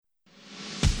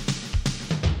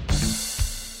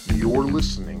You're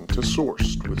listening to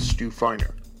Sourced with Stu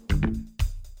Feiner.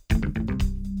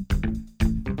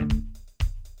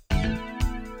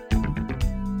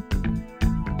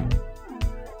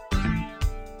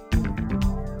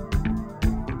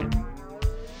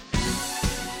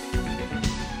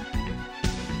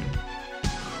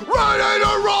 Ready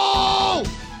to roll!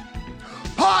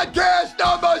 Podcast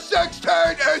number 16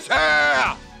 is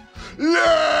here!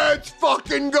 Let's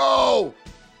fucking go!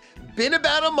 Been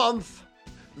about a month.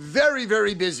 Very,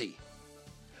 very busy.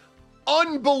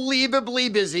 Unbelievably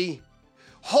busy.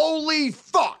 Holy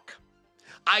fuck!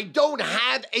 I don't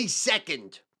have a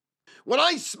second. When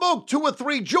I smoke 2 or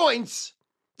 3 joints,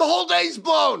 the whole day's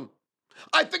blown.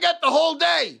 I forget the whole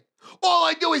day. All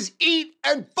I do is eat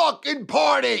and fucking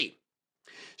party.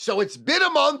 So it's been a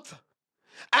month,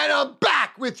 and I'm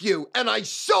back with you, and I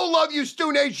so love you,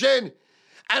 Stu Nation,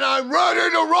 and I'm ready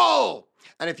to roll.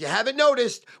 And if you haven't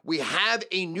noticed, we have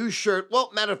a new shirt. Well,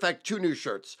 matter of fact, 2 new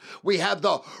shirts. We have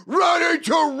the Ready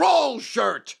to Roll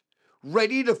shirt.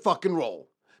 Ready to fucking roll.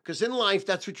 Because in life,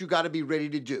 that's what you got to be ready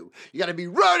to do. You got to be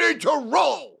ready to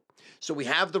roll. So we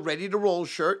have the Ready to Roll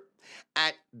shirt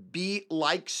at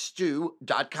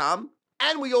BeLikeStu.com.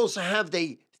 And we also have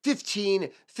the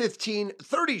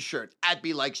 15-15-30 shirt at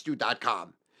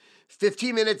BeLikeStu.com.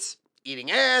 15 minutes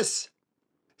eating ass.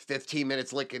 15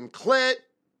 minutes licking clit.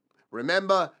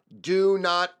 Remember, do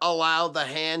not allow the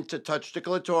hand to touch the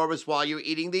clitoris while you're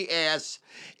eating the ass.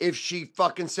 If she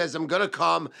fucking says, I'm gonna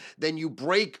come, then you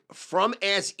break from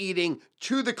ass eating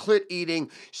to the clit eating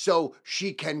so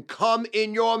she can come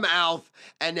in your mouth,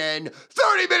 and then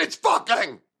 30 minutes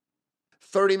fucking!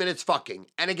 30 minutes fucking.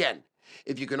 And again,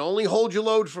 if you can only hold your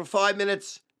load for 5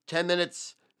 minutes, 10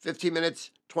 minutes, 15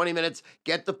 minutes, 20 minutes,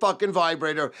 get the fucking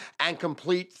vibrator and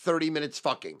complete 30 minutes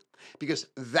fucking. Because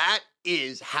that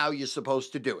is how you're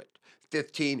supposed to do it.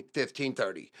 15, 15,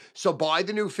 30. So buy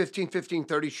the new 15, 15,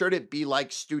 30 shirt at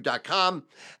BeLikeStu.com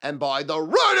and buy the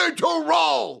Ready to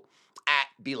Roll at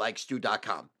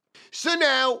BeLikeStu.com. So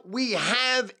now we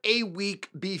have a week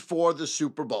before the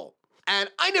Super Bowl.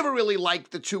 And I never really liked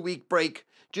the 2-week break.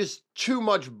 Just too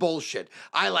much bullshit.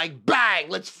 I like, bang,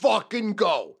 let's fucking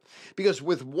go. Because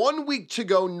with 1 week to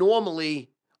go, normally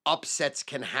upsets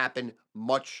can happen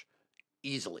much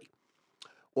easily.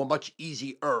 Or much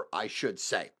easier, I should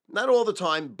say. Not all the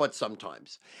time, but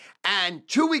sometimes. And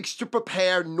 2 weeks to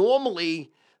prepare,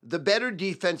 normally the better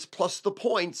defense plus the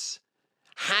points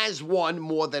has won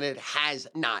more than it has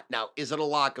not. Now, is it a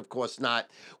lock? Of course not.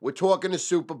 We're talking a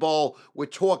Super Bowl. We're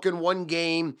talking one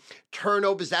game.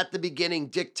 Turnovers at the beginning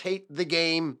dictate the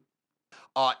game.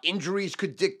 Injuries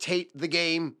could dictate the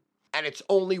game. And it's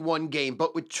only one game.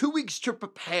 But with 2 weeks to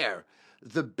prepare,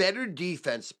 the better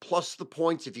defense plus the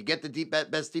points, if you get the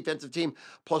best defensive team,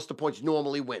 plus the points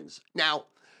normally wins. Now,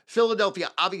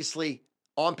 Philadelphia, obviously,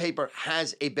 on paper,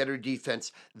 has a better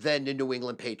defense than the New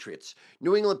England Patriots.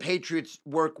 New England Patriots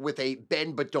work with a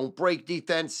bend but don't break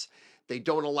defense. They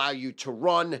don't allow you to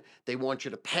run. They want you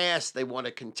to pass. They want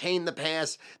to contain the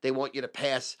pass. They want you to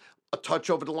pass a touch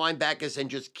over the linebackers and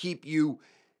just keep you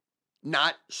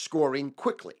not scoring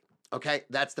quickly. Okay,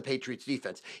 that's the Patriots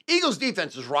defense. Eagles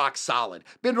defense is rock solid.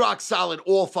 Been rock solid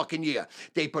all fucking year.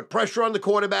 They put pressure on the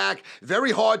quarterback.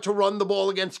 Very hard to run the ball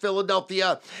against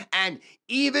Philadelphia. And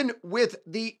even with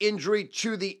the injury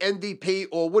to the MVP,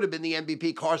 or would have been the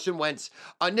MVP, Carson Wentz,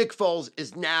 Nick Foles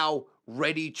is now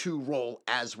ready to roll,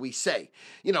 as we say.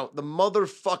 You know, the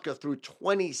motherfucker threw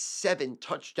 27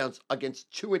 touchdowns against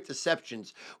 2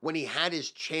 interceptions when he had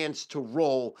his chance to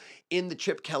roll in the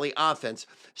Chip Kelly offense.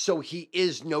 So he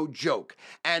is no joke.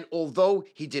 And although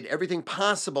he did everything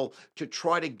possible to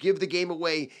try to give the game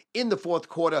away in the fourth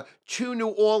quarter to New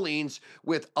Orleans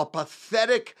with a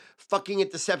pathetic fucking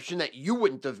interception that you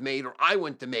wouldn't have made or I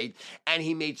wouldn't have made, and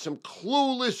he made some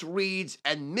clueless reads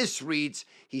and misreads,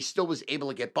 he still was able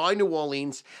to get by New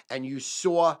Orleans, and you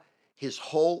saw his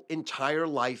whole entire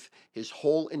life, his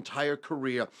whole entire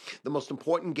career, the most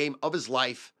important game of his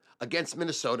life against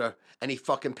Minnesota, and he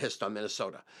fucking pissed on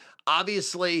Minnesota.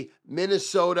 Obviously,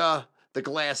 Minnesota, the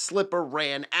glass slipper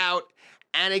ran out,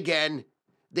 and again,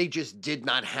 they just did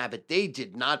not have it. They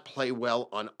did not play well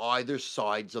on either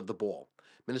sides of the ball.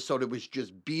 Minnesota was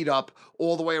just beat up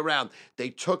all the way around. They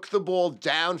took the ball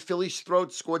down Philly's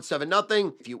throat, scored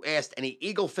 7-0. If you asked any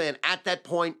Eagle fan at that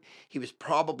point, he was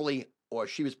probably, or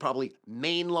she was probably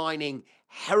mainlining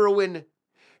heroin,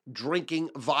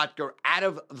 drinking vodka out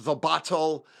of the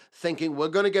bottle, thinking we're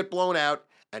going to get blown out.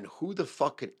 And who the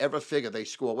fuck could ever figure they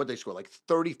score? What did they score? Like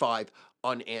 35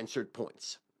 unanswered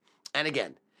points. And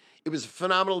again, it was a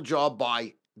phenomenal job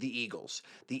by the Eagles.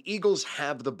 The Eagles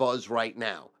have the buzz right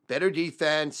now. Better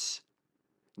defense.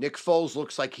 Nick Foles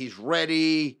looks like he's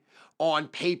ready. On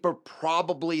paper,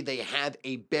 probably they have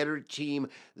a better team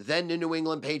than the New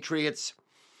England Patriots.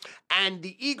 And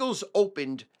the Eagles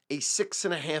opened a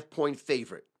 6.5-point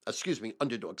favorite.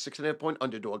 Underdog, 6.5-point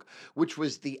underdog, which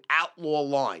was the outlaw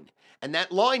line. And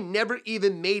that line never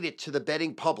even made it to the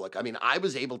betting public. I mean, I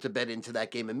was able to bet into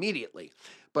that game immediately,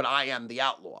 but I am the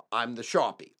outlaw. I'm the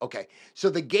Sharpie. Okay,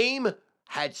 so the game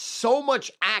had so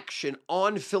much action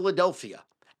on Philadelphia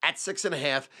at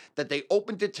 6.5 that they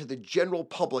opened it to the general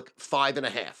public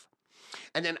 5.5.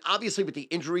 And then obviously with the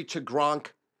injury to Gronk,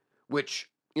 which,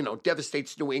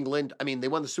 devastates New England. I mean, they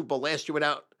won the Super Bowl last year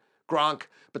without Gronk,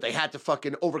 but they had to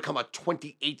fucking overcome a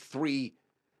 28-3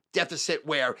 deficit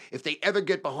where if they ever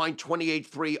get behind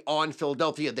 28-3 on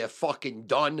Philadelphia, they're fucking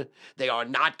done. They are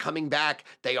not coming back.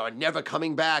 They are never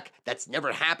coming back. That's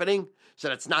never happening. So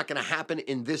that's not going to happen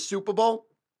in this Super Bowl.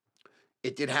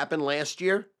 It did happen last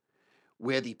year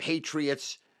where the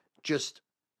Patriots just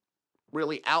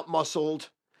really outmuscled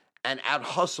and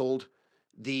outhustled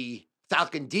the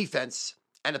Falcon defense,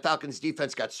 and the Falcons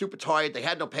defense got super tired. They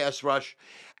had no pass rush,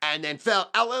 and then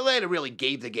Atlanta really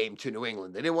gave the game to New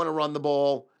England. They didn't want to run the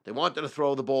ball. They wanted to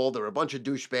throw the ball. They were a bunch of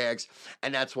douchebags,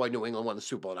 and that's why New England won the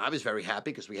Super Bowl. And I was very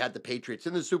happy because we had the Patriots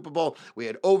in the Super Bowl. We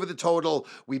had over the total.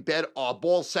 We bet our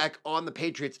ball sack on the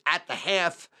Patriots at the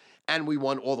half, and we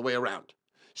won all the way around.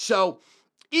 So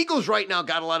Eagles right now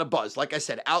got a lot of buzz. Like I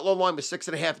said, outlaw line was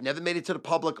 6.5, never made it to the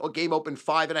public. Game opened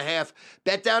 5.5,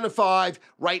 bet down to 5.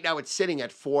 Right now it's sitting at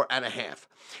 4.5.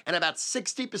 And about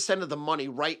 60% of the money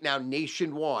right now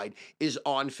nationwide is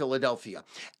on Philadelphia.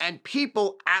 And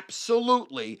people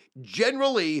absolutely,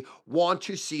 generally want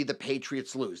to see the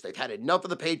Patriots lose. They've had enough of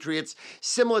the Patriots.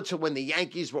 Similar to when the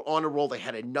Yankees were on a roll, they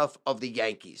had enough of the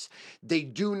Yankees. They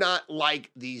do not like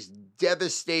these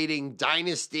devastating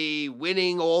dynasty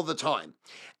winning all the time.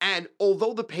 And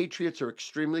although the Patriots are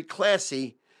extremely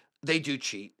classy, they do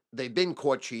cheat. They've been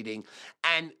caught cheating,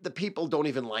 and the people don't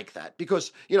even like that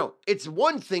because, it's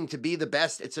one thing to be the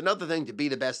best. It's another thing to be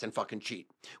the best and fucking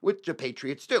cheat, which the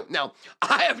Patriots do. Now,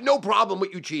 I have no problem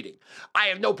with you cheating. I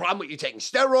have no problem with you taking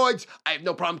steroids. I have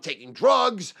no problem taking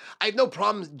drugs. I have no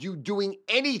problem you doing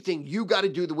anything you got to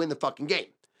do to win the fucking game.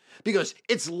 Because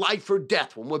it's life or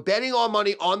death. When we're betting our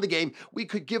money on the game, we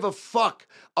could give a fuck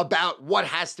about what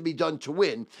has to be done to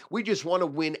win. We just want to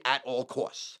win at all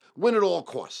costs. Win at all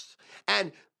costs.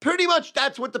 And pretty much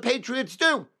that's what the Patriots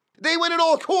do. They win at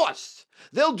all costs.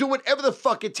 They'll do whatever the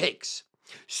fuck it takes.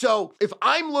 So if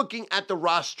I'm looking at the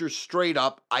roster straight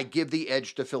up, I give the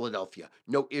edge to Philadelphia.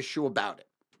 No issue about it.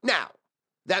 Now,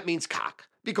 that means cock.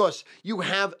 Because you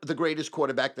have the greatest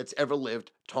quarterback that's ever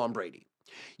lived, Tom Brady.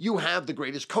 You have the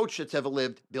greatest coach that's ever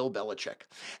lived, Bill Belichick.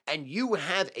 And you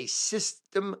have a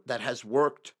system that has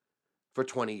worked for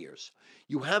 20 years.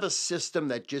 You have a system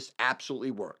that just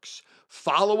absolutely works.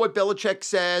 Follow what Belichick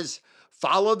says,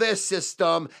 follow their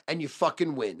system, and you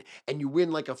fucking win. And you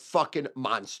win like a fucking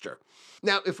monster.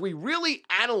 Now, if we really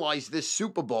analyze this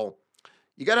Super Bowl,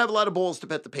 you got to have a lot of balls to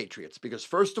bet the Patriots. Because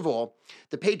first of all,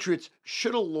 the Patriots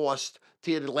should have lost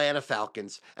to the Atlanta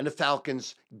Falcons, and the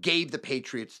Falcons gave the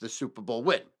Patriots the Super Bowl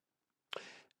win.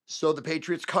 So the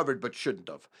Patriots covered, but shouldn't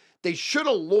have. They should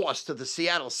have lost to the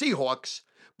Seattle Seahawks,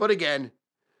 but again,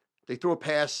 they threw a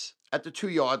pass at the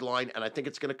 2-yard line, and I think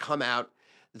it's going to come out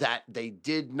that they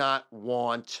did not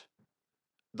want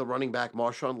the running back,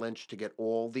 Marshawn Lynch, to get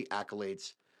all the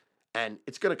accolades. And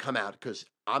it's going to come out because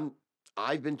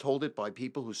I've been told it by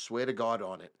people who swear to God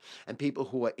on it and people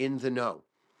who are in the know.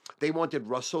 They wanted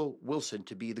Russell Wilson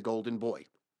to be the golden boy.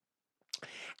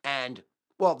 And,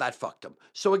 well, that fucked them.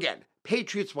 So again,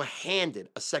 Patriots were handed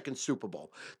a second Super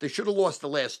Bowl. They should have lost the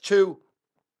last 2,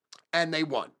 and they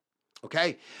won.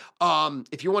 Okay?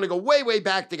 If you want to go way, way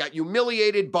back, they got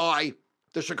humiliated by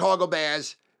the Chicago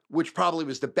Bears, which probably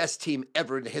was the best team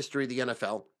ever in the history of the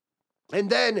NFL. And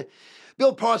then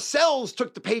Bill Parcells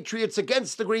took the Patriots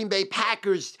against the Green Bay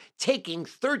Packers, taking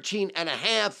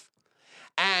 13.5,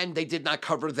 and they did not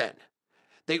cover then.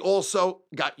 They also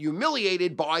got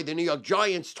humiliated by the New York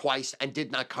Giants twice and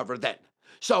did not cover then.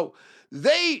 So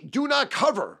they do not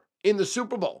cover in the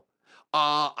Super Bowl.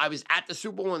 I was at the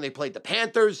Super Bowl when they played the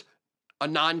Panthers, a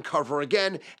non-cover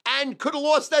again, and could have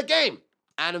lost that game.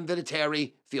 Adam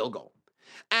Vinatieri, field goal.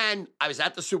 And I was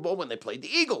at the Super Bowl when they played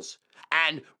the Eagles,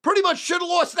 and pretty much should have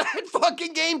lost that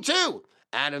fucking game too.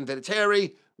 Adam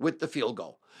Vinatieri with the field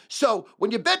goal. So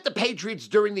when you bet the Patriots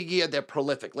during the year, they're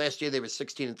prolific. Last year, they were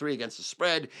 16-3 against the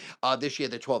spread. This year,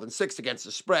 they're 12-6 against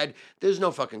the spread. There's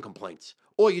no fucking complaints.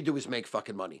 All you do is make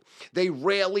fucking money. They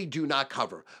rarely do not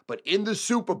cover. But in the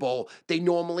Super Bowl, they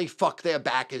normally fuck their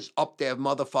backers up their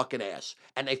motherfucking ass.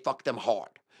 And they fuck them hard.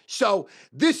 So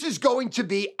this is going to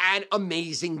be an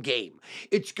amazing game.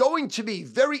 It's going to be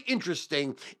very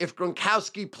interesting if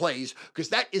Gronkowski plays, because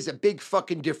that is a big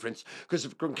fucking difference. Because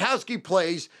if Gronkowski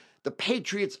plays, the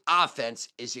Patriots' offense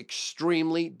is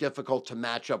extremely difficult to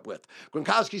match up with.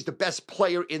 Gronkowski's the best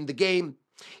player in the game.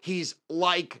 He's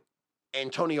like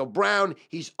Antonio Brown.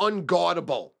 He's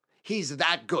unguardable. He's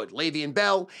that good. Le'Veon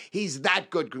Bell, he's that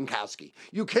good, Gronkowski.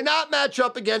 You cannot match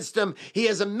up against him. He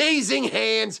has amazing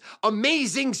hands,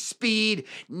 amazing speed,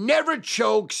 never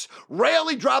chokes,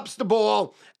 rarely drops the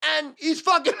ball, and he's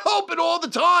fucking open all the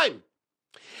time.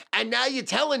 And now you're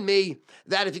telling me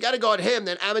that if you got to guard him,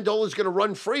 then Amendola's going to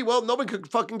run free. Well, no one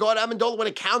could fucking guard Amendola when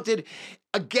it counted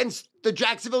against the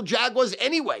Jacksonville Jaguars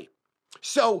anyway.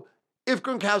 So if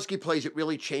Gronkowski plays, it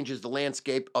really changes the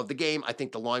landscape of the game. I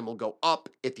think the line will go up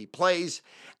if he plays,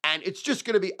 and it's just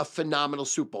going to be a phenomenal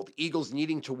Super Bowl. The Eagles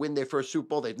needing to win their first Super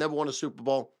Bowl. They've never won a Super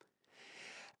Bowl,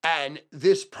 and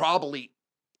this probably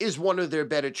is one of their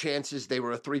better chances. They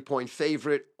were a 3-point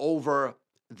favorite over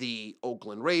the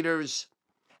Oakland Raiders,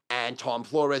 and Tom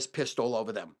Flores pissed all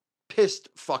over them. Pissed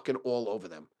fucking all over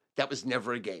them. That was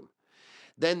never a game.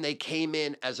 Then they came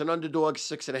in as an underdog,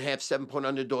 6.5, 7-point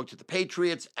underdog to the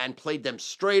Patriots, and played them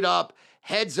straight up,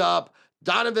 heads up.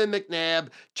 Donovan McNabb,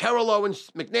 Terrell Owens,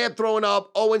 McNabb throwing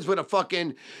up, Owens with a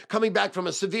fucking coming back from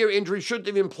a severe injury, shouldn't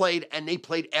have even played, and they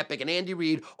played epic. And Andy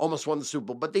Reid almost won the Super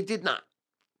Bowl, but they did not.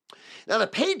 Now, the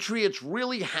Patriots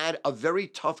really had a very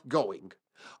tough going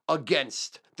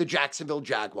against the Jacksonville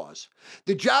Jaguars.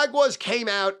 The Jaguars came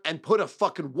out and put a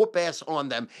fucking whoop ass on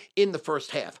them in the first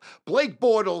half. Blake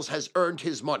Bortles has earned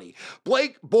his money.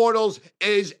 Blake Bortles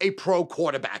is a pro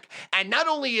quarterback. And not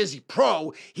only is he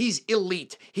pro, he's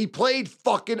elite. He played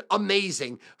fucking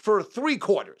amazing for 3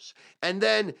 quarters. And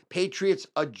then Patriots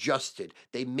adjusted.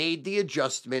 They made the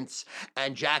adjustments,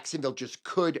 and Jacksonville just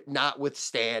could not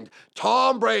withstand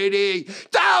Tom Brady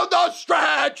down the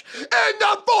stretch in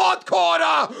the 4th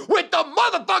quarter with the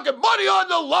motherfucking money on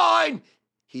the line.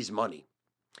 He's money.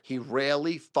 He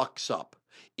rarely fucks up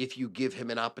if you give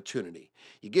him an opportunity.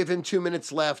 You give him 2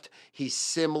 minutes left, he's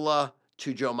similar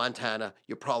to Joe Montana,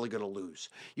 you're probably going to lose.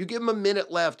 You give him a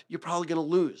minute left, you're probably going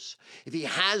to lose. If he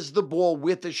has the ball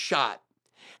with a shot,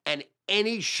 and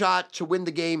any shot to win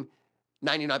the game,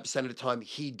 99% of the time,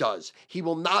 he does. He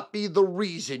will not be the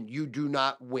reason you do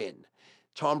not win.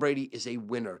 Tom Brady is a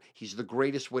winner. He's the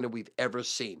greatest winner we've ever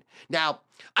seen. Now,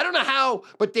 I don't know how,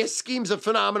 but their schemes are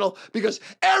phenomenal because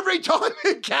every time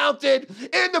it counted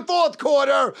in the 4th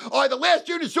quarter, or the last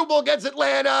year in the Super Bowl against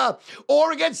Atlanta,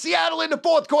 or against Seattle in the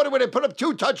 4th quarter where they put up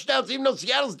 2 touchdowns, even though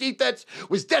Seattle's defense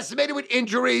was decimated with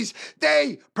injuries,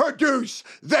 they produce,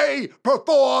 they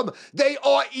perform, they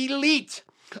are elite.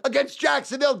 Against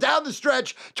Jacksonville down the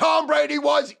stretch, Tom Brady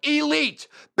was elite.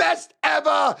 Best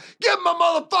ever. Give him a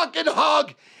motherfucking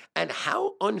hug. And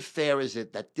how unfair is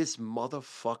it that this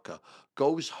motherfucker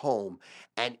goes home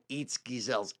and eats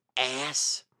Giselle's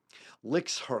ass,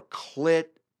 licks her clit,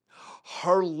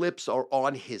 her lips are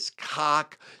on his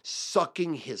cock,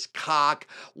 sucking his cock,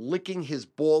 licking his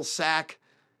ball sack.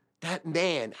 That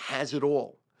man has it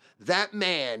all. That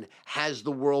man has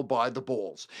the world by the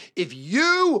balls. If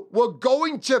you were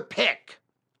going to pick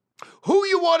who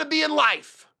you want to be in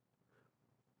life,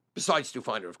 besides Stu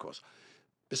Feiner, of course,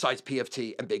 besides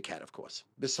PFT and Big Cat, of course,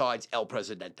 besides El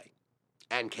Presidente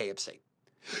and KFC,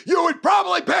 you would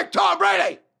probably pick Tom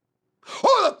Brady. Who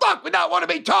the fuck would not want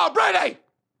to be Tom Brady?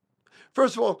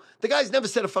 First of all, the guy's never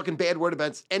said a fucking bad word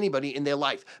about anybody in their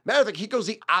life. Matter of fact, he goes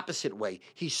the opposite way.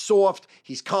 He's soft,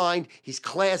 he's kind, he's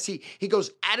classy. He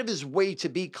goes out of his way to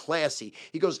be classy.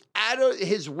 He goes out of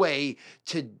his way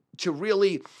to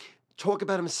really talk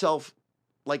about himself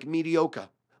like mediocre.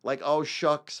 Like, oh,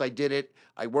 shucks, I did it.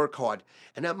 I work hard.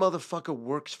 And that motherfucker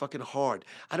works fucking hard.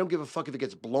 I don't give a fuck if he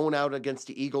gets blown out against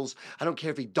the Eagles. I don't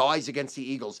care if he dies against the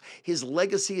Eagles. His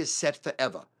legacy is set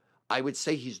forever. I would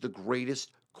say he's the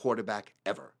greatest quarterback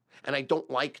ever. And I don't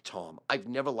like Tom. I've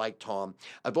never liked Tom.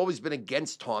 I've always been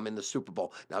against Tom in the Super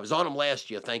Bowl. Now, I was on him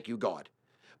last year, thank you, God.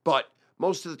 But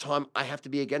most of the time, I have to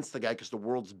be against the guy because the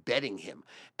world's betting him.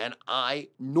 And I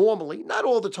normally, not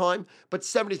all the time, but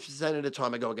 70% of the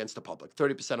time I go against the public.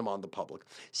 30% I'm on the public.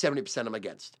 70% I'm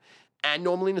against. And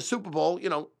normally in the Super Bowl,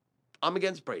 I'm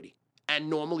against Brady. And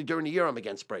normally during the year, I'm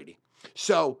against Brady.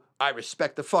 So I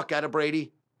respect the fuck out of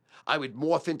Brady. I would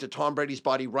morph into Tom Brady's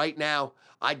body right now.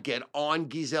 I'd get on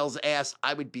Giselle's ass.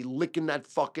 I would be licking that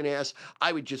fucking ass.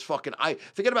 I would just forget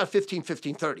about 15,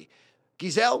 30.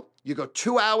 Giselle, you go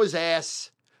 2 hours ass,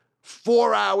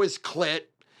 4 hours clit,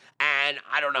 And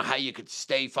I don't know how you could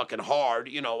stay fucking hard.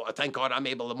 You know, thank God I'm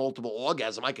able to multiple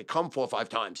orgasm. I could come 4 or 5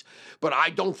 times. But I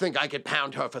don't think I could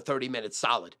pound her for 30 minutes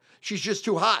solid. She's just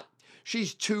too hot.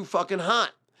 She's too fucking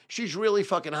hot. She's really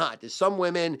fucking hot. There's some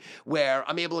women where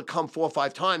I'm able to come 4 or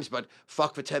 5 times, but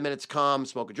fuck for 10 minutes, come,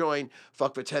 smoke a joint.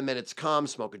 Fuck for 10 minutes, come,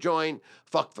 smoke a joint.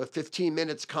 Fuck for 15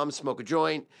 minutes, come, smoke a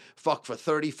joint. Fuck for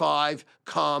 35,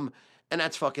 come. And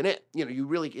that's fucking it. You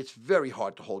know, it's very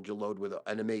hard to hold your load with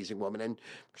an amazing woman, and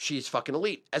she's fucking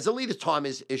elite. As elite as Tom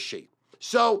is she.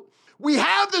 So, we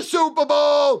have the Super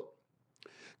Bowl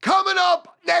coming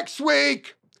up next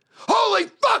week. Holy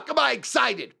fuck, am I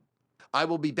excited! I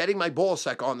will be betting my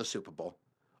ballsack on the Super Bowl.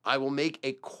 I will make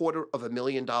a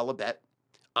 $250,000 bet.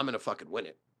 I'm going to fucking win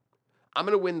it. I'm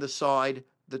going to win the side,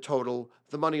 the total,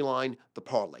 the money line, the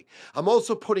parlay. I'm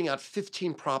also putting out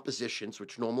 15 propositions,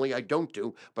 which normally I don't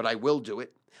do, but I will do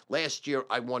it. Last year,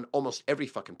 I won almost every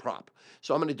fucking prop.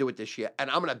 So I'm going to do it this year.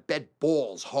 And I'm going to bet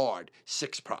balls hard,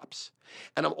 6 props.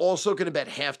 And I'm also going to bet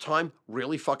halftime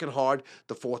really fucking hard,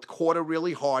 the fourth quarter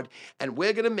really hard. And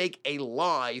we're going to make a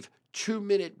live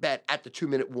 2-minute bet at the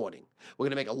 2-minute warning. We're going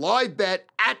to make a live bet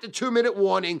at the 2-minute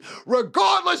warning,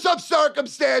 regardless of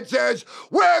circumstances.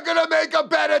 We're going to make a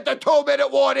bet at the 2-minute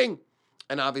warning.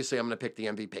 And obviously, I'm going to pick the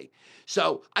MVP.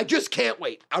 So I just can't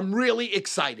wait. I'm really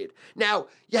excited. Now,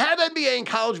 you have NBA and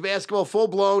college basketball full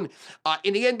blown.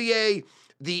 In the NBA,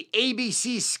 the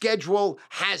ABC schedule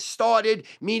has started,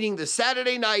 meaning the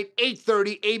Saturday night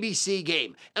 8:30 ABC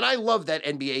game. And I love that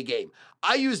NBA game.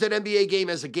 I use that NBA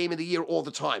game as a game of the year all the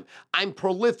time. I'm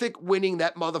prolific winning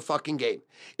that motherfucking game.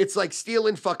 It's like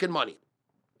stealing fucking money.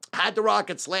 Had the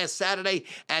Rockets last Saturday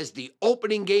as the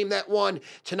opening game that won.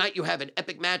 Tonight you have an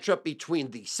epic matchup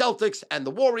between the Celtics and the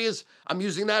Warriors. I'm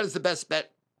using that as the best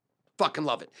bet. Fucking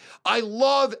love it. I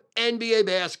love NBA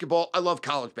basketball. I love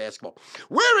college basketball.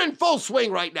 We're in full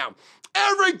swing right now.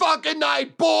 Every fucking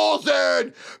night, balls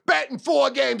in, betting 4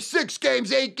 games, 6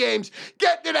 games, 8 games,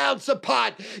 getting it out of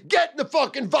pot, getting the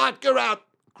fucking vodka out.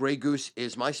 Grey Goose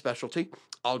is my specialty.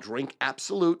 I'll drink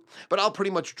Absolute, but I'll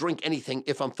pretty much drink anything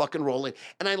if I'm fucking rolling.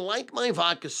 And I like my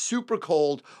vodka super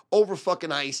cold, over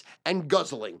fucking ice, and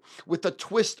guzzling with a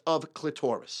twist of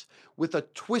clitoris, with a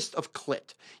twist of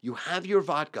clit. You have your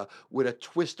vodka with a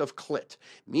twist of clit,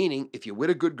 meaning if you're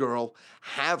with a good girl,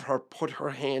 have her put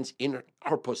her hands in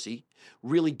her pussy,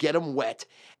 really get them wet,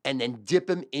 and then dip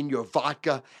them in your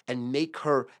vodka and make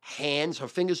her hands, her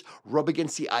fingers, rub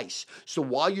against the ice. So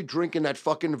while you're drinking that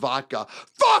fucking vodka,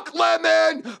 fuck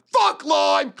lemon, fuck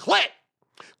lime, clit,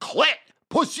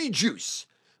 pussy juice.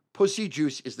 Pussy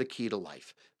juice is the key to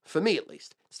life. For me, at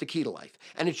least. It's the key to life.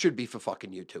 And it should be for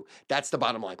fucking you, too. That's the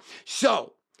bottom line.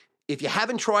 So, if you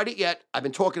haven't tried it yet, I've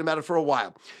been talking about it for a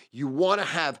while. You want to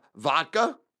have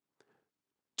vodka,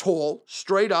 tall,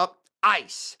 straight up,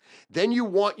 ice. Then you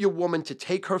want your woman to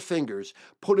take her fingers,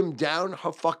 put them down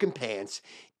her fucking pants,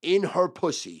 in her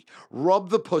pussy, rub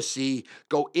the pussy,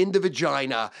 go in the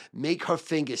vagina, make her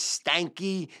fingers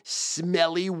stanky,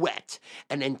 smelly, wet,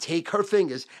 and then take her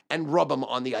fingers and rub them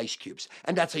on the ice cubes.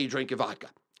 And that's how you drink your vodka.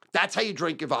 That's how you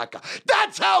drink your vodka.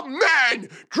 That's how men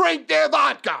drink their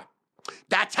vodka.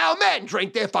 That's how men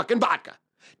drink their fucking vodka.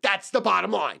 That's the bottom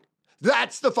line.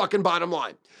 That's the fucking bottom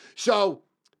line. So,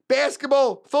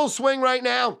 basketball, full swing right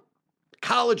now.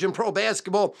 College and pro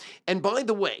basketball. And by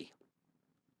the way,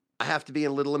 I have to be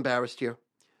a little embarrassed here.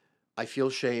 I feel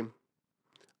shame.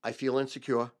 I feel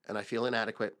insecure, and I feel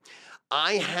inadequate.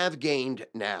 I have gained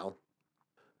now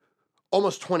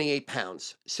almost 28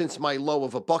 pounds since my low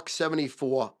of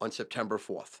 $174 on September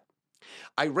 4th.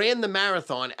 I ran the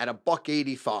marathon at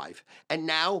 $185, and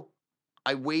now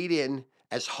I weighed in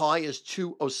as high as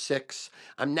 206.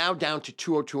 I'm now down to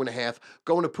 202.5,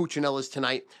 going to Puccinella's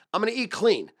tonight. I'm going to eat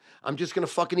clean. I'm just going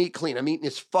to fucking eat clean. I'm eating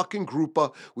this fucking grouper,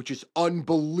 which is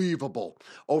unbelievable.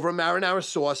 Over a marinara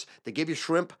sauce, they give you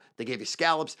shrimp, they gave you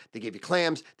scallops, they gave you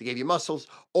clams, they gave you mussels.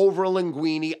 Over a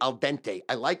linguine al dente.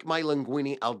 I like my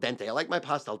linguine al dente. I like my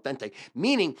pasta al dente,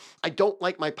 meaning I don't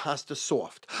like my pasta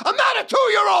soft. I'm not a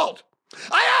 2-year-old.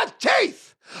 I have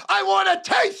teeth. I want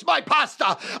to taste my pasta.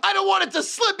 I don't want it to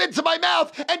slip into my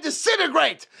mouth and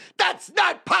disintegrate. That's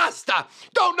not pasta.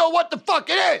 Don't know what the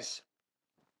fuck it is.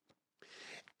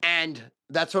 And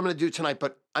that's what I'm going to do tonight,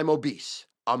 but I'm obese.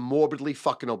 I'm morbidly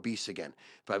fucking obese again.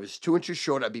 If I was 2 inches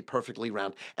short, I'd be perfectly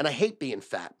round. And I hate being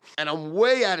fat. And I'm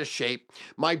way out of shape.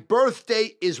 My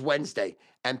birthday is Wednesday,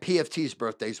 and PFT's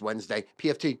birthday is Wednesday.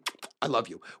 PFT, I love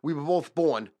you. We were both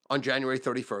born on January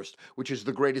 31st, which is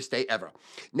the greatest day ever.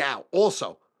 Now,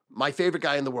 also, my favorite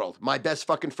guy in the world, my best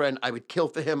fucking friend, I would kill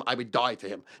for him, I would die for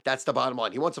him. That's the bottom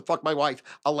line. He wants to fuck my wife,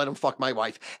 I'll let him fuck my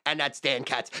wife. And that's Dan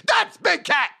Katz. That's Big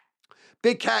Cat!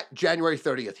 Big Cat, January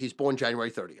 30th. He's born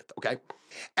January 30th, okay?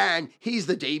 And he's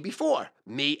the day before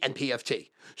me and PFT.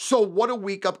 So what a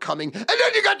week upcoming. And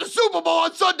then you got the Super Bowl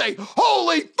on Sunday.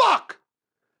 Holy fuck!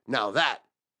 Now that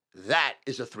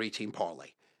is a 3-team parlay.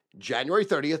 January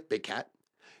 30th, Big Cat.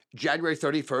 January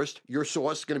 31st, your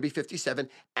source is going to be 57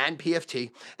 and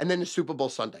PFT, and then the Super Bowl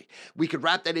Sunday. We could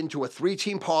wrap that into a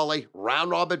 3-team parlay,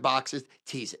 round robin boxes,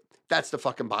 tease it. That's the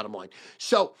fucking bottom line.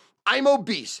 So I'm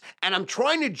obese, and I'm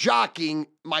trying to jockeying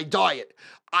my diet.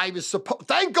 I was supposed,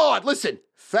 thank God, listen,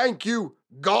 thank you,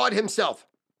 God himself.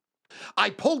 I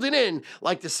pulled it in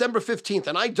like December 15th,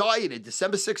 and I dieted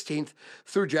December 16th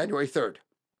through January 3rd.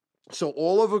 So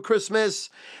all over Christmas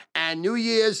and New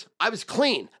Year's, I was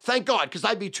clean. Thank God, because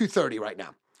I'd be 230 right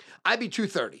now. I'd be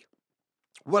 230.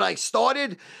 When I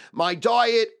started my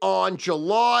diet on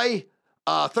July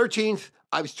 13th,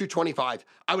 I was 225.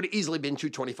 I would have easily been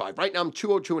 225. Right now, I'm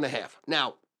 202 and a half.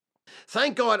 Now,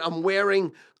 thank God I'm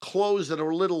wearing clothes that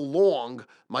are a little long,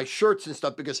 my shirts and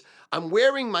stuff, because I'm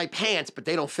wearing my pants, but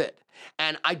they don't fit.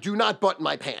 And I do not button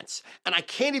my pants. And I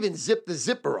can't even zip the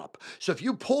zipper up. So if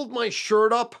you pulled my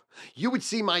shirt up, you would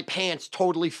see my pants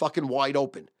totally fucking wide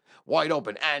open. Wide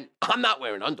open. And I'm not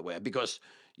wearing underwear because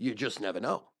you just never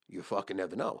know. You fucking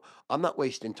never know. I'm not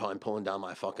wasting time pulling down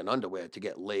my fucking underwear to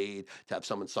get laid, to have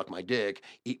someone suck my dick,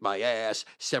 eat my ass,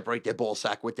 separate their ball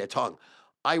sack with their tongue.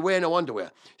 I wear no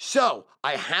underwear. So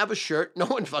I have a shirt. No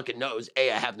one fucking knows.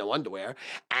 A, I have no underwear.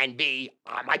 And B,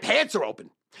 my pants are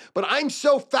open. But I'm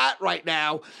so fat right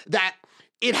now that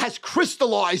it has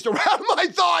crystallized around my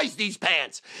thighs, these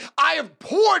pants. I have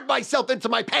poured myself into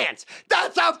my pants.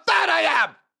 That's how fat I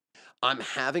am. I'm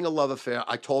having a love affair.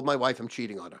 I told my wife I'm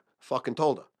cheating on her. Fucking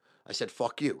told her. I said,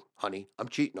 fuck you, honey. I'm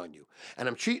cheating on you. And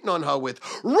I'm cheating on her with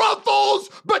Ruffles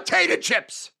potato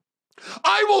chips.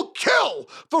 I will kill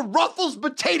for Ruffles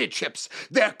potato chips.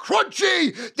 They're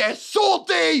crunchy, they're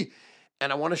salty.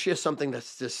 And I want to share something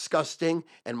that's disgusting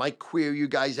and might queer you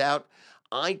guys out.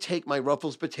 I take my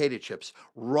Ruffles potato chips,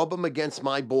 rub them against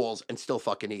my balls, and still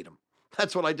fucking eat them.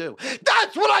 That's what I do.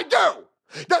 That's what I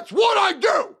do. That's what I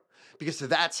do. Because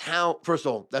that's how, first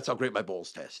of all, that's how great my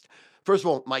balls taste. First of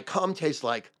all, my cum tastes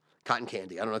like cotton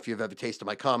candy. I don't know if you've ever tasted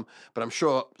my cum, but I'm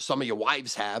sure some of your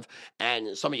wives have,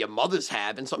 and some of your mothers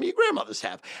have, and some of your grandmothers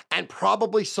have, and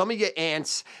probably some of your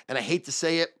aunts, and I hate to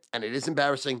say it, and it is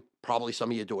embarrassing, probably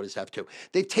some of your daughters have too.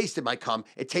 They've tasted my cum.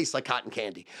 It tastes like cotton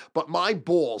candy. But my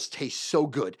balls taste so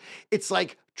good. It's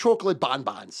like chocolate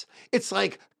bonbons. It's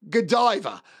like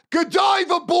Godiva.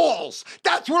 Godiva balls.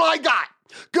 That's what I got.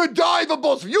 Godiva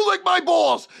balls. If you lick my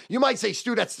balls, you might say,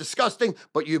 Stu, that's disgusting,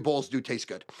 but your balls do taste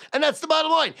good. And that's the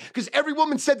bottom line, because every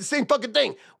woman said the same fucking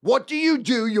thing. What do?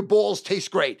 Your balls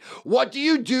taste great. What do?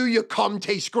 Your cum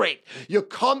tastes great. Your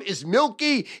cum is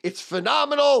milky. It's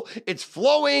phenomenal. It's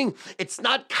flowing. It's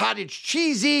not cottage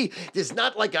cheesy. There's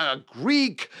not like a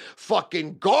Greek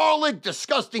fucking garlic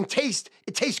disgusting taste.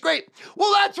 It tastes great.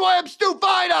 Well, that's why I'm Stu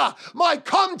Feiner. My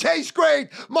cum tastes great.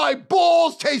 My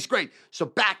balls taste great. So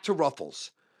back to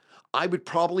Ruffles. I would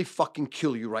probably fucking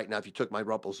kill you right now if you took my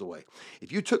Ruffles away.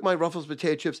 If you took my Ruffles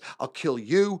potato chips, I'll kill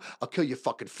you. I'll kill your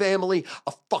fucking family.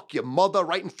 I'll fuck your mother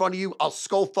right in front of you. I'll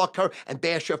skull fuck her and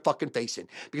bash her fucking face in.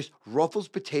 Because Ruffles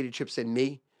potato chips and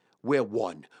me, we're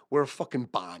one. We're a fucking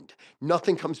bond.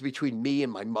 Nothing comes between me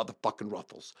and my motherfucking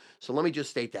Ruffles. So let me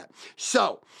just state that.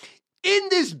 So, in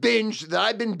this binge that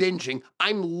I've been binging,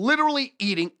 I'm literally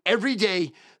eating every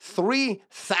day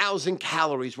 3,000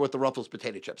 calories worth of Ruffles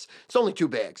potato chips. It's only 2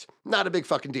 bags. Not a big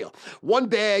fucking deal. 1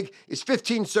 bag is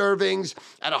 15 servings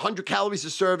at 100 calories a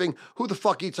serving. Who the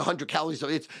fuck eats 100 calories?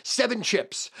 It's 7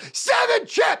 chips. 7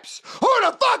 chips! Who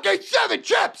the fuck eats 7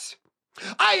 chips?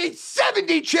 I ate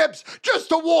 70 chips just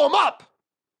to warm up.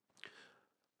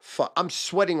 Fuck, I'm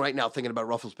sweating right now thinking about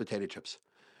Ruffles potato chips.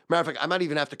 Matter of fact, I might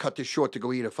even have to cut this short to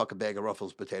go eat a fucking bag of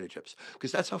Ruffles potato chips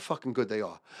because that's how fucking good they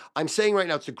are. I'm saying right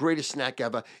now it's the greatest snack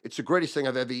ever. It's the greatest thing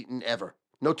I've ever eaten ever.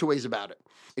 No two ways about it.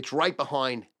 It's right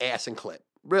behind ass and clit.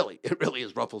 Really, it really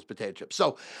is Ruffles potato chips.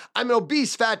 So I'm an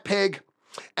obese fat pig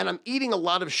and I'm eating a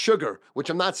lot of sugar, which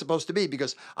I'm not supposed to be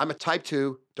because I'm a type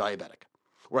 2 diabetic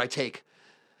where I take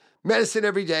medicine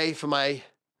every day for my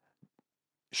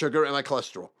sugar and my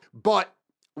cholesterol. But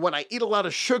when I eat a lot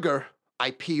of sugar,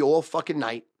 I pee all fucking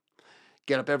night.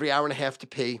 Get up every hour and a half to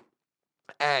pee,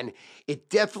 and it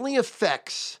definitely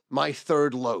affects my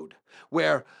third load,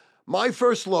 where my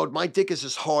first load, my dick is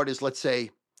as hard as, let's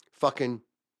say, fucking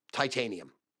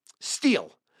titanium.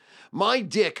 Steel. My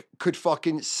dick could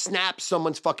fucking snap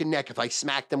someone's fucking neck if I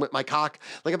smacked them with my cock.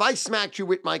 Like, if I smacked you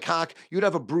with my cock, you'd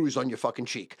have a bruise on your fucking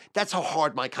cheek. That's how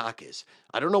hard my cock is.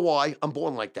 I don't know why. I'm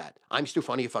born like that. I'm Stu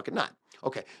Funny, you fucking not.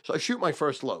 Okay, so I shoot my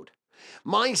first load.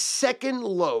 My second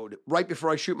load, right before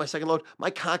I shoot my second load, my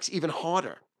cock's even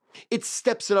harder. It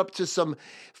steps it up to some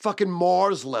fucking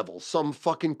Mars level, some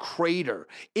fucking crater.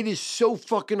 It is so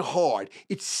fucking hard.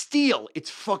 It's steel. It's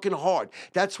fucking hard.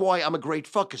 That's why I'm a great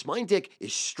fuck, because my dick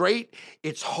is straight,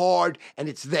 it's hard, and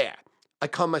it's there. I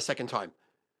come my second time.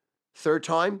 Third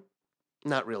time,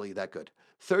 not really that good.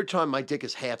 Third time, my dick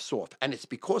is half soft, and it's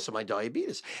because of my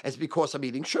diabetes. It's because I'm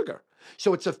eating sugar.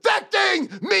 So it's affecting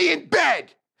me in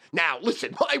bed. Now,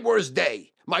 listen, my worst day,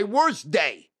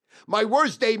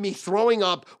 me throwing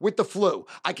up with the flu.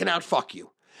 I can outfuck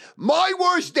you. My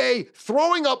worst day,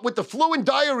 throwing up with the flu and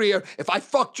diarrhea. If I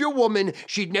fucked your woman,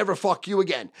 she'd never fuck you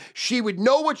again. She would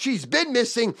know what she's been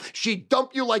missing. She'd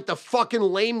dump you like the fucking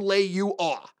lame lay you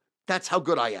are. That's how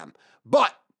good I am.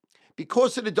 But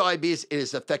because of the diabetes, it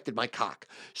has affected my cock.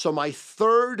 So my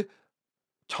third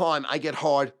time I get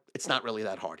hard, it's not really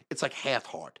that hard. It's like half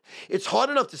hard. It's hard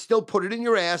enough to still put it in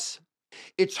your ass.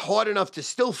 It's hard enough to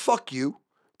still fuck you.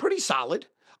 Pretty solid.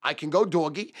 I can go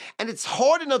doggy. And it's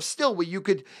hard enough still where you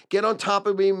could get on top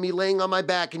of me laying on my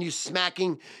back and you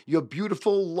smacking your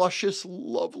beautiful, luscious,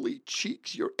 lovely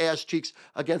cheeks, your ass cheeks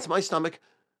against my stomach.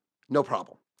 No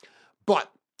problem.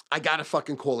 But I gotta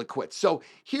fucking call it quits. So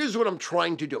here's what I'm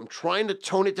trying to do. I'm trying to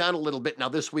tone it down a little bit. Now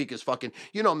this week is fucking,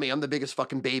 you know me, I'm the biggest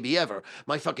fucking baby ever.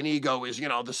 My fucking ego is,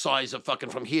 the size of fucking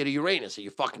from here to Uranus. Are you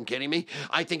fucking kidding me?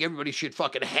 I think everybody should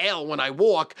fucking hail when I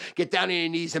walk, get down on your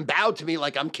knees and bow to me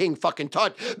like I'm King fucking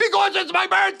Tut because it's my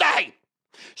birthday.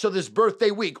 So this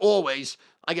birthday week, always,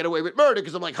 I get away with murder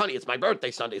because I'm like, honey, it's my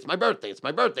birthday Sunday, it's my birthday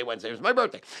Wednesday, it's my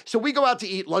birthday. So we go out to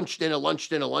eat lunch,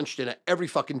 dinner every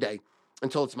fucking day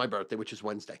until it's my birthday, which is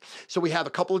Wednesday. So we have a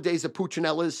couple of days at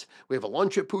Puccinella's. We have a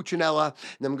lunch at Puccinella. And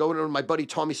then I'm going to my buddy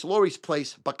Tommy Solori's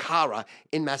place, Baccara,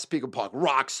 in Massapequa Park.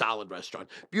 Rock solid restaurant.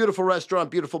 Beautiful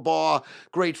restaurant, beautiful bar,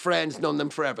 great friends, known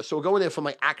them forever. So we're going there for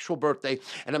my actual birthday,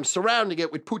 and I'm surrounding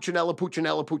it with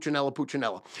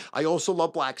Puccinella. I also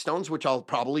love Blackstone's, which I'll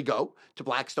probably go to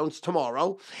Blackstone's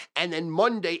tomorrow. And then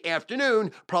Monday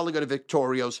afternoon, probably go to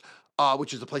Victorio's,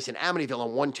 which is a place in Amityville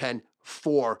on 110,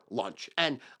 for lunch.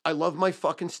 And I love my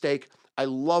fucking steak. I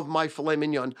love my filet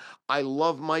mignon. I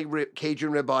love my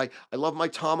Cajun ribeye. I love my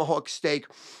tomahawk steak.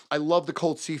 I love the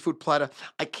cold seafood platter.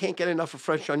 I can't get enough of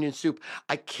French onion soup.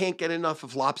 I can't get enough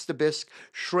of lobster bisque,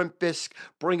 shrimp bisque.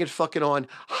 Bring it fucking on.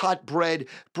 Hot bread,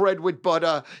 bread with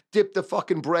butter. Dip the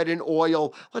fucking bread in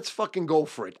oil. Let's fucking go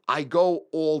for it. I go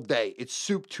all day. It's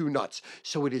soup to nuts.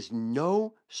 So it is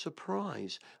no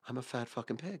surprise I'm a fat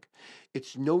fucking pig.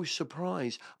 It's no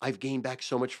surprise I've gained back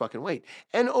so much fucking weight.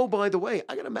 And oh, by the way,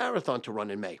 I got a marathon to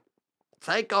run in May.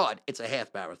 Thank God it's a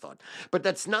half marathon. But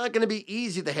that's not going to be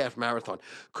easy, the half marathon,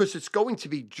 because it's going to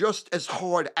be just as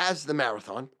hard as the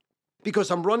marathon,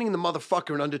 because I'm running the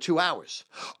motherfucker in under 2 hours.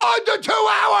 Under 2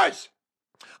 hours!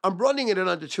 I'm running it in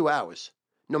under 2 hours,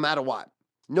 no matter what.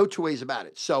 No two ways about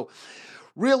it. So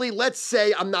really, let's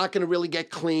say I'm not going to really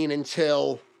get clean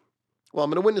until, well,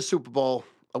 I'm going to win the Super Bowl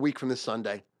a week from this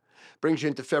Sunday. Brings you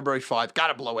into February 5. Got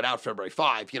to blow it out February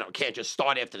 5. Can't just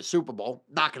start after the Super Bowl.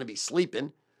 Not going to be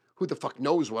sleeping. Who the fuck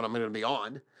knows what I'm going to be on?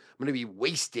 I'm going to be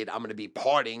wasted. I'm going to be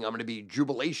partying. I'm going to be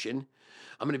jubilation.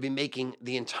 I'm going to be making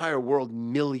the entire world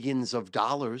millions of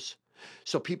dollars.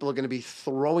 So people are going to be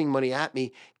throwing money at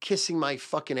me, kissing my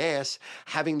fucking ass,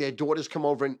 having their daughters come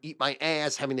over and eat my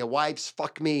ass, having their wives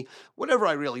fuck me, whatever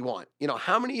I really want.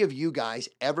 How many of you guys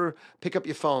ever pick up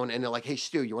your phone and they're like, hey,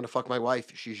 Stu, you want to fuck my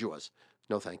wife? She's yours.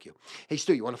 No, thank you. Hey,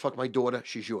 Stu, you want to fuck my daughter?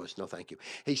 She's yours. No, thank you.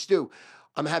 Hey, Stu,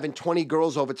 I'm having 20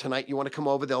 girls over tonight. You want to come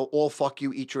over? They'll all fuck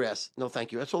you, eat your ass. No,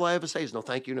 thank you. That's all I ever say is no,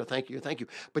 thank you, no, thank you, thank you.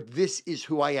 But this is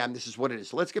who I am. This is what it is.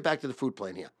 So let's get back to the food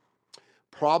plan here.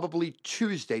 Probably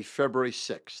Tuesday, February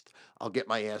 6th, I'll get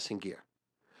my ass in gear.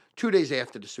 2 days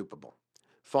after the Super Bowl.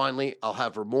 Finally, I'll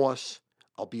have remorse.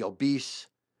 I'll be obese.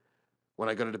 When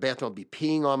I go to the bathroom, I'll be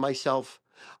peeing on myself.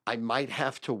 I might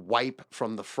have to wipe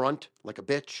from the front like a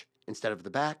bitch instead of the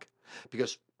back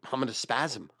because I'm going to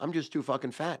spasm. I'm just too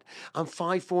fucking fat. I'm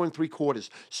 5'4 3/4,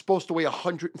 supposed to weigh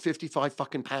 155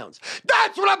 fucking pounds.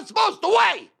 That's what I'm supposed to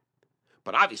weigh!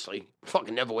 But obviously,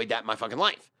 fucking never weighed that in my fucking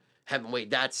life. Haven't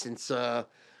weighed that since,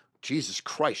 Jesus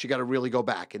Christ, you got to really go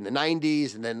back. In the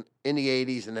 90s, and then in the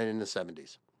 80s, and then in the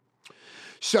 70s.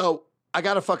 So, I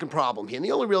got a fucking problem here. And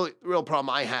the only real problem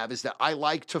I have is that I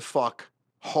like to fuck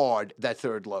hard that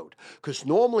third load. Because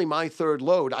normally my third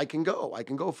load, I can go. I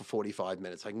can go for 45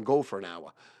 minutes. I can go for an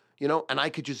hour. And I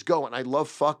could just go. And I love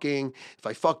fucking. If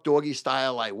I fuck doggy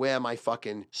style, I wear my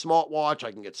fucking smartwatch.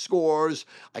 I can get scores.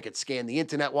 I could scan the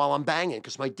internet while I'm banging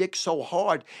because my dick's so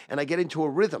hard and I get into a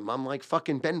rhythm. I'm like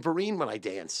fucking Ben Vereen when I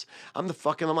dance. I'm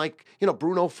like,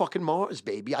 Bruno fucking Mars,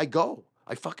 baby. I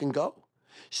fucking go.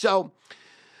 So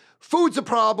food's a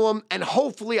problem, and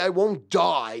hopefully I won't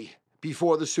die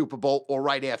before the Super Bowl or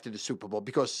right after the Super Bowl,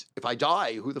 because if I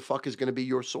die, who the fuck is going to be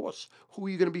your source? Who are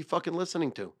you going to be fucking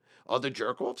listening to? Other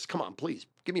jerk-offs? Come on, please,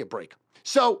 give me a break.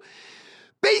 So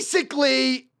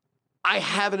basically, I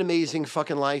have an amazing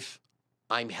fucking life.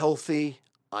 I'm healthy.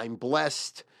 I'm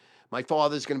blessed. My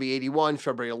father's going to be 81,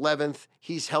 February 11th.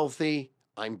 He's healthy.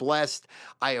 I'm blessed.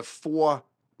 I have 4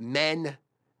 men.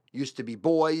 Used to be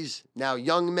boys, now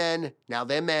young men, now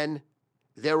they're men.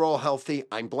 They're all healthy.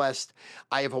 I'm blessed.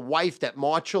 I have a wife that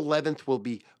March 11th will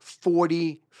be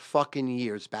 40 fucking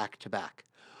years back to back.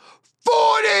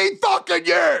 40 fucking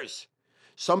years!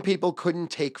 Some people couldn't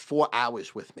take 4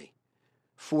 hours with me.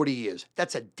 40 years.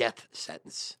 That's a death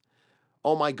sentence.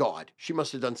 Oh my God. She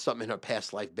must have done something in her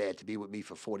past life bad to be with me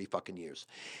for 40 fucking years.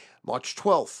 March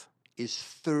 12th is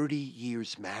 30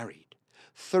 years married.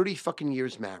 30 fucking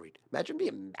years married. Imagine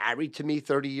being married to me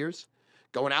 30 years.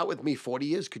 Going out with me 40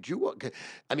 years. Could you?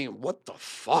 I mean, what the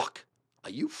fuck? Are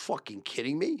you fucking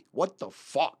kidding me? What the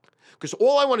fuck? Because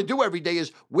all I want to do every day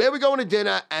is, where are we going to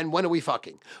dinner and when are we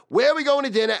fucking? Where are we going to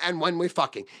dinner and when we're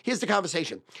fucking? Here's the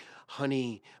conversation.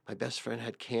 Honey, my best friend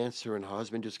had cancer and her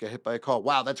husband just got hit by a car.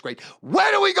 Wow, that's great.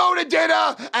 When are we going to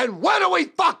dinner and when are we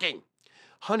fucking?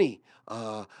 Honey,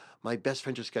 my best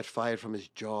friend just got fired from his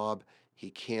job. He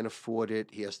can't afford it.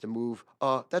 He has to move.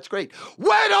 That's great.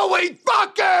 When are we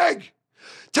fucking?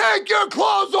 Take your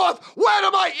clothes off. When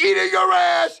am I eating your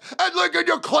ass and licking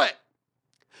your clit?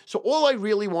 So all I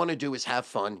really want to do is have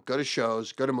fun, go to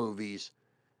shows, go to movies,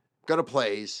 go to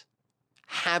plays,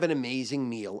 have an amazing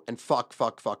meal, and fuck.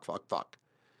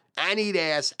 And eat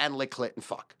ass and lick clit and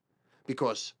fuck.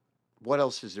 Because what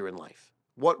else is there in life?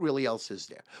 What really else is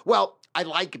there? Well, I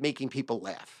like making people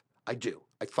laugh. I do.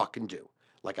 I fucking do.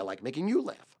 Like I like making you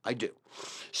laugh. I do.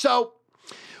 So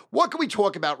what can we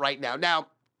talk about right now? Now,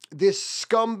 this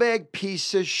scumbag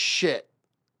piece of shit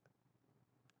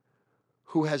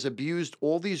who has abused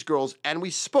all these girls, and we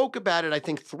spoke about it, I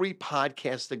think, 3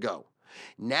 podcasts ago.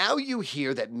 Now you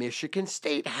hear that Michigan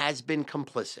State has been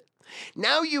complicit.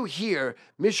 Now you hear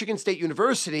Michigan State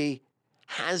University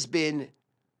has been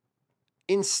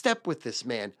in step with this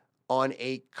man on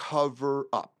a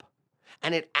cover-up.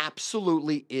 And it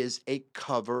absolutely is a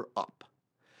cover-up.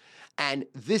 And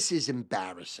this is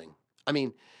embarrassing. I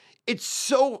mean, it's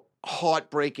so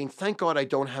heartbreaking. Thank God I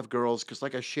don't have girls, because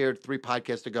like I shared 3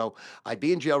 podcasts ago, I'd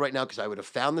be in jail right now because I would have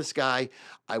found this guy.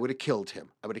 I would have killed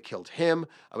him. I would have killed him.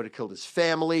 I would have killed his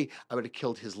family. I would have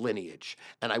killed his lineage.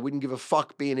 And I wouldn't give a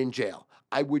fuck being in jail.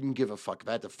 I wouldn't give a fuck. If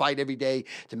I had to fight every day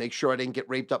to make sure I didn't get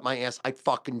raped up my ass, I'd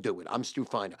fucking do it. I'm Stu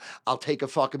Feiner. I'll take a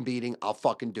fucking beating. I'll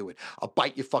fucking do it. I'll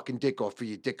bite your fucking dick off for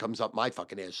your dick comes up my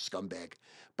fucking ass, scumbag.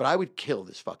 But I would kill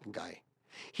this fucking guy.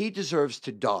 He deserves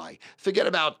to die. Forget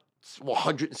about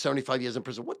 175 years in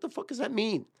prison. What the fuck does that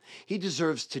mean? He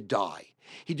deserves to die.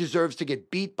 He deserves to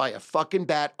get beat by a fucking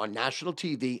bat on national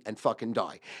TV and fucking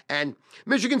die. And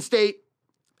Michigan State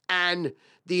and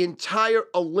the entire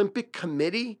Olympic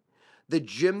Committee, the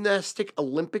Gymnastic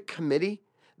Olympic Committee,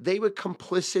 they were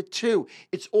complicit too.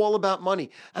 It's all about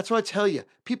money. That's what I tell you.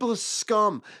 People are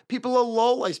scum. People are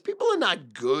lowlights. People are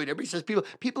not good. Everybody says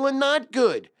people are not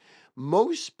good.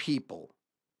 Most people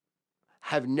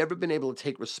have never been able to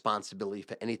take responsibility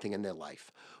for anything in their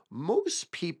life.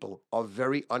 Most people are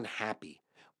very unhappy,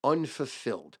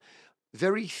 unfulfilled,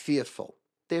 very fearful.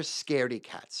 They're scaredy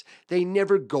cats. They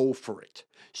never go for it.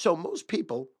 So most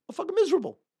people are fucking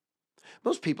miserable.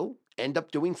 Most people end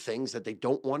up doing things that they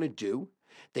don't want to do.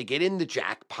 They get in the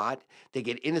jackpot. They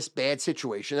get in this bad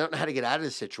situation. They don't know how to get out of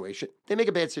this situation. They make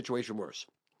a bad situation worse.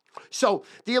 So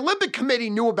the Olympic Committee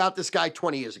knew about this guy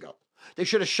 20 years ago. They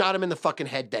should have shot him in the fucking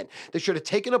head then. They should have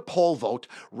taken a poll vote,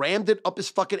 rammed it up his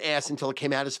fucking ass until it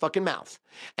came out his fucking mouth,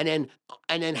 and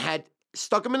then had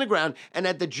stuck him in the ground and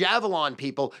had the javelin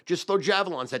people just throw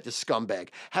javelins at this scumbag.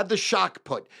 Have the shock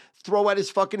put, throw at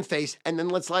his fucking face, and then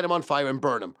let's light him on fire and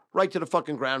burn him right to the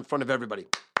fucking ground in front of everybody.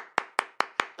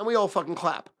 And we all fucking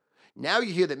clap. Now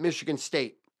you hear that Michigan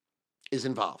State is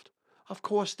involved. Of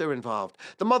course they're involved.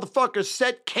 The motherfucker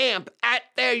set camp at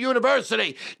their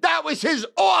university. That was his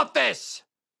office.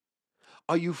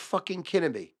 Are you fucking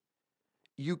kidding me?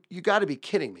 You got to be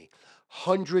kidding me.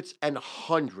 Hundreds and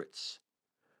hundreds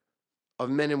of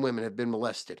men and women have been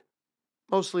molested.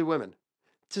 Mostly women.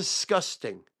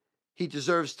 Disgusting. He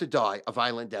deserves to die a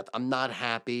violent death. I'm not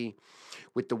happy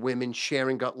with the women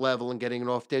sharing gut level and getting it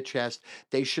off their chest.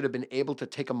 They should have been able to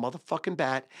take a motherfucking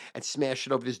bat and smash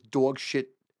it over this dog shit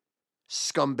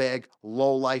scumbag,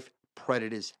 lowlife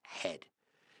predator's head.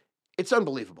 It's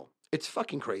unbelievable. It's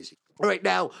fucking crazy. All right,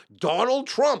 now, Donald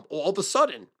Trump all of a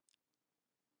sudden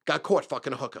got caught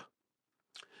fucking a hooker.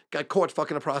 got caught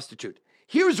fucking a prostitute.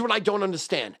 Here's what I don't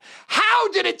understand. How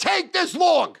did it take this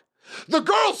long? The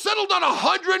girl settled on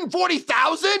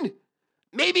 $140,000?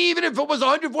 Maybe even if it was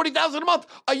 $140,000 a month.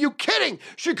 Are you kidding?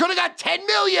 She could have got $10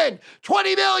 million,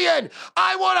 $20 million.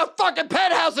 I want a fucking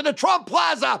penthouse in the Trump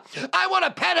Plaza. I want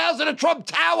a penthouse in the Trump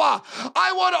Tower.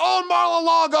 I want to own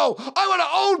Mar-a-Lago. I want to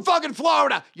own fucking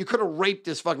Florida. You could have raped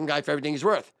this fucking guy for everything he's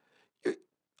worth.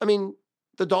 I mean,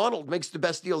 the Donald makes the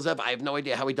best deals ever. I have no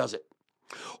idea how he does it.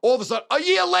 All of a sudden, a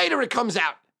year later, it comes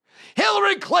out.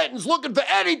 Hillary Clinton's looking for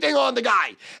anything on the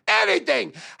guy.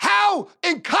 Anything. How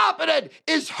incompetent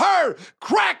is her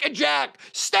crackerjack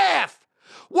staff?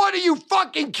 What are you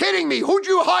fucking kidding me? Who'd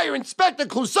you hire, Inspector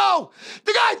Clouseau?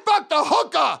 The guy fucked a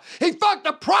hooker. He fucked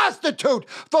a prostitute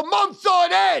for months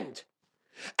on end.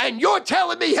 And you're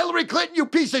telling me, Hillary Clinton, you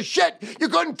piece of shit, you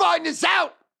couldn't find this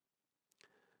out?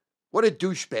 What a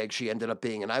douchebag she ended up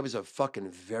being. And I was a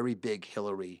fucking very big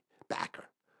Hillary backer.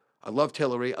 I loved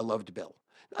Hillary. I loved Bill.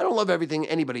 I don't love everything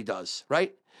anybody does,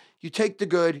 right? You take the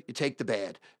good, you take the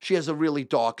bad. She has a really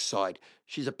dark side.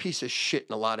 She's a piece of shit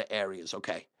in a lot of areas,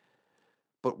 okay?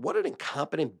 But what an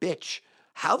incompetent bitch.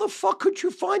 How the fuck could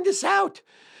you find this out?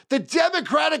 The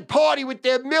Democratic Party with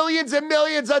their millions and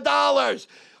millions of dollars,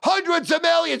 hundreds of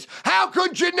millions. How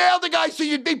could you nail the guy so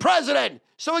you'd be president?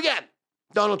 So again,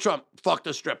 Donald Trump fucked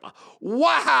a stripper.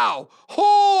 Wow.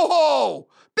 Ho-ho.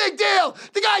 Big deal.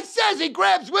 The guy says he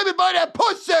grabs women by their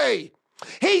pussy.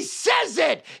 He says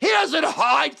it. He doesn't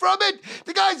hide from it.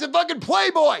 The guy's a fucking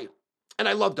playboy. And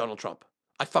I love Donald Trump.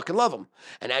 I fucking love him.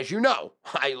 And as you know,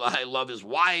 I love his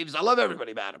wives. I love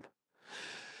everybody about him.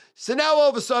 So now all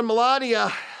of a sudden,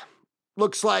 Melania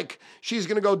looks like she's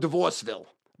going to go Divorceville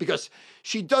because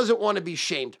she doesn't want to be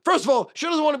shamed. First of all, she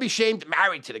doesn't want to be shamed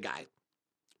married to the guy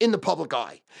in the public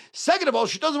eye. Second of all,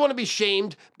 she doesn't want to be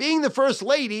shamed being the first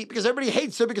lady because everybody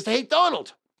hates her because they hate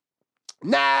Donald.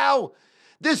 Now,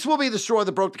 this will be the straw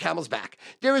that broke the camel's back.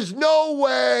 There is no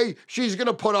way she's going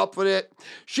to put up with it.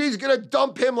 She's going to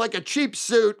dump him like a cheap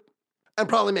suit and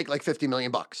probably make like $50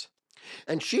 million.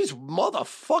 And she's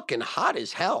motherfucking hot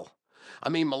as hell. I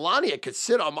mean, Melania could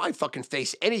sit on my fucking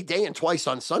face any day and twice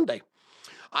on Sunday.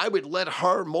 I would let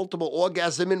her multiple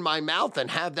orgasm in my mouth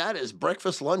and have that as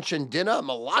breakfast, lunch, and dinner.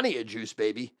 Melania juice,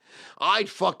 baby. I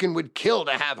fucking would kill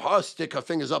to have her stick her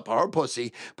fingers up her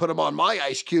pussy, put them on my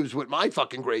ice cubes with my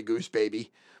fucking Grey Goose,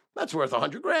 baby. That's worth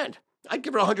 $100,000. I'd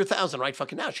give her $100,000 right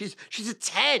fucking now. She's a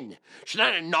 10. She's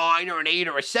not a 9 or an 8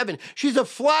 or a 7. She's a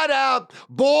flat out,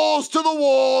 balls to the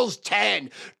walls 10.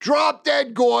 Drop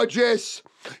dead gorgeous.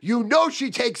 You know she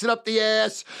takes it up the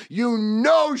ass. You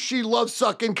know she loves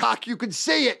sucking cock. You could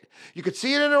see it. You could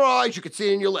see it in her eyes. You could see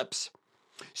it in your lips.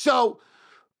 So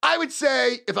I would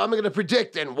say, if I'm going to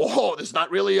predict, and whoa, this is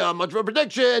not really much of a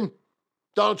prediction,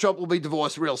 Donald Trump will be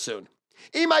divorced real soon.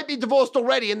 He might be divorced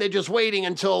already, and they're just waiting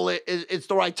until it's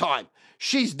the right time.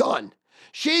 She's done.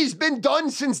 She's been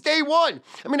done since day one.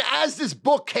 I mean, as this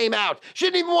book came out, she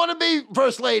didn't even want to be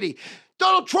first lady.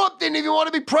 Donald Trump didn't even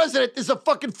want to be president. This is a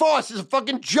fucking farce. It's a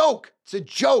fucking joke. It's a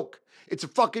joke. It's a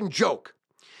fucking joke.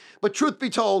 But truth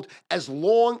be told, as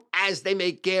long as they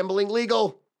make gambling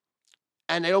legal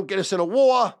and they don't get us in a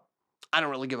war, I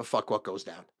don't really give a fuck what goes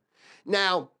down.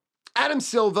 Now, Adam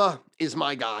Silver is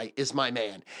my guy, is my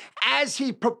man. As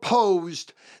he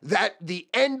proposed that the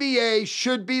NBA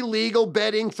should be legal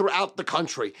betting throughout the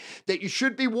country, that you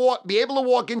should be able to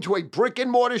walk into a brick and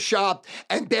mortar shop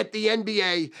and bet the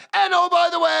NBA. And oh, by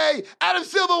the way, Adam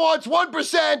Silver wants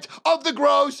 1% of the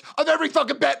gross of every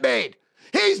fucking bet made.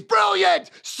 He's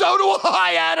brilliant. So do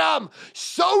I, Adam.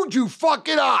 So do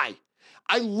fucking I.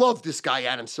 I love this guy,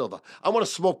 Adam Silver. I want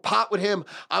to smoke pot with him.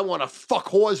 I want to fuck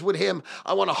whores with him.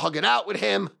 I want to hug it out with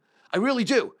him. I really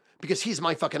do, because he's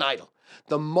my fucking idol.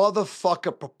 The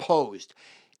motherfucker proposed.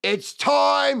 It's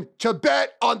time to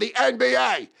bet on the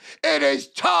NBA. It is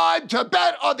time to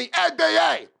bet on the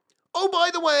NBA. Oh, by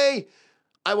the way,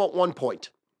 I want 1 point.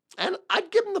 And I'd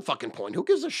give him the fucking point. Who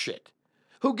gives a shit?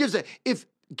 Who gives a... If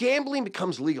gambling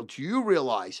becomes legal, do you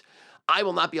realize I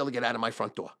will not be able to get out of my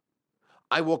front door?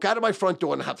 I walk out of my front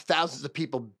door and have thousands of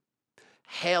people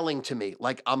hailing to me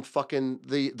like I'm fucking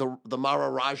the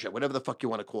Maharaja, whatever the fuck you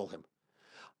want to call him.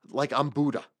 Like I'm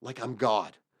Buddha, like I'm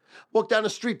God. Walk down the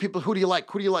street, people, who do you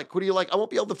like? Who do you like? Who do you like? I won't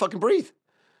be able to fucking breathe.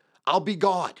 I'll be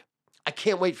God. I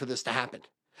can't wait for this to happen.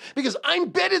 Because I'm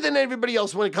better than everybody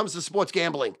else when it comes to sports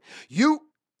gambling. You,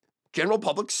 general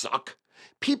public, suck.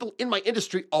 People in my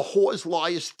industry are whores,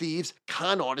 liars, thieves,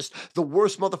 con artists, the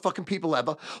worst motherfucking people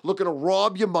ever, looking to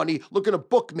rob your money, looking to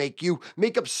bookmake you,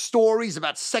 make up stories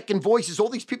about second voices. All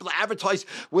these people that advertise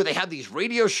where they have these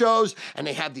radio shows and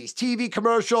they have these TV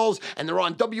commercials and they're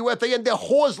on WFAN. They're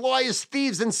whores, liars,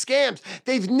 thieves, and scams.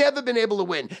 They've never been able to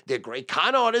win. They're great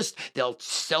con artists. They'll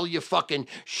sell you fucking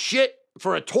shit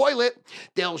for a toilet.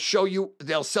 They'll sell you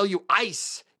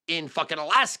ice in fucking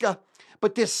Alaska,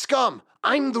 but they're scum.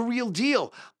 I'm the real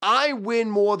deal. I win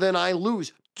more than I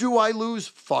lose. Do I lose?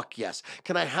 Fuck yes.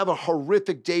 Can I have a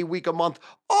horrific day, week, a month?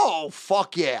 Oh,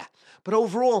 fuck yeah. But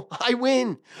overall, I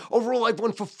win. Overall, I've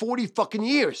won for 40 fucking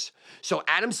years. So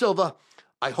Adam Silva,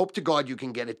 I hope to God you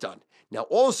can get it done. Now,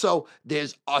 also,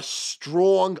 there's a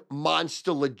strong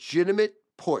monster, legitimate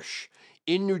push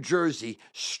in New Jersey,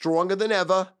 stronger than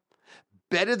ever,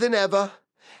 better than ever,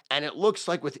 and it looks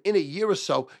like within a year or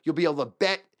so, you'll be able to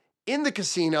bet in the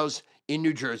casinos in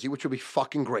New Jersey, which will be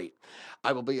fucking great.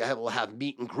 I will be able to have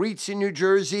meet and greets in New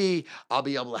Jersey. I'll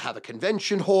be able to have a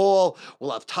convention hall.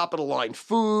 We'll have top-of-the-line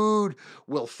food.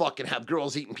 We'll fucking have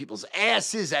girls eating people's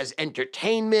asses as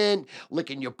entertainment,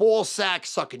 licking your ball sack,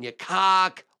 sucking your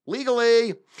cock,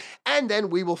 legally. And then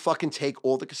we will fucking take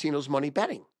all the casino's money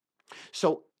betting.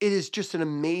 So it is just an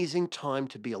amazing time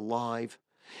to be alive.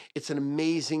 It's an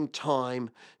amazing time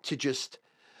to just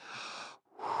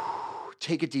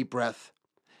take a deep breath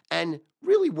and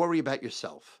really worry about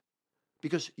yourself,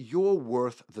 because you're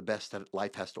worth the best that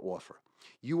life has to offer.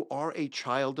 You are a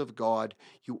child of God.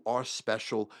 You are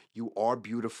special. You are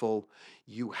beautiful.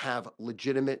 You have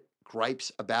legitimate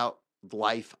gripes about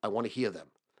life. I want to hear them.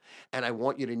 And I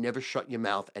want you to never shut your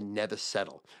mouth and never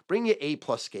settle. Bring your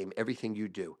A-plus game, everything you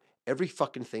do. Every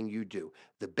fucking thing you do.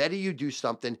 The better you do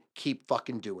something, keep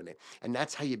fucking doing it. And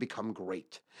that's how you become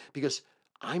great. Because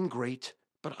I'm great,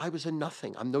 but I was a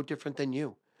nothing. I'm no different than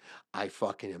you. I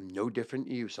fucking am no different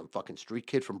than you. Some fucking street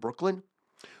kid from Brooklyn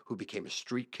who became a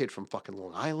street kid from fucking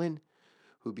Long Island,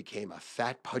 who became a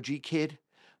fat, pudgy kid,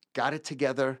 got it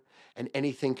together, and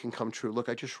anything can come true. Look,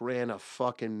 I just ran a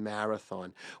fucking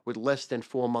marathon with less than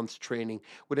 4 months training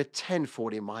with a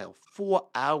 10:40 mile, 4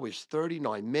 hours,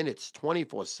 39 minutes,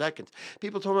 24 seconds.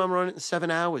 People told me I'm running it in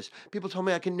 7 hours. People told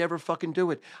me I can never fucking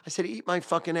do it. I said, eat my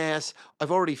fucking ass.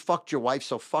 I've already fucked your wife,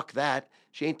 so fuck that.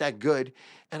 She ain't that good.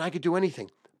 And I could do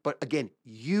anything. But again,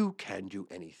 you can do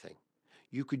anything.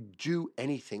 You could do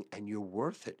anything, and you're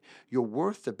worth it. You're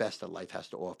worth the best that life has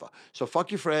to offer. So fuck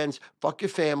your friends, fuck your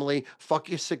family, fuck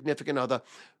your significant other.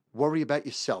 Worry about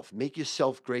yourself. Make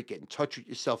yourself great. Get in touch with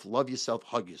yourself. Love yourself.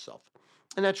 Hug yourself.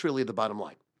 And that's really the bottom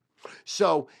line.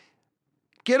 So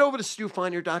get over to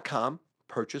StuFeiner.com.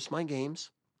 Purchase my games.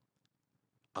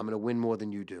 I'm going to win more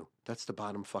than you do. That's the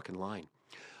bottom fucking line.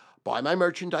 Buy my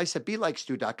merchandise at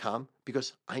BeLikeStu.com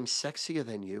because I'm sexier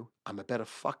than you. I'm a better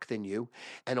fuck than you.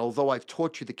 And although I've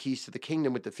taught you the keys to the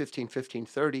kingdom with the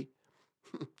 15-15-30,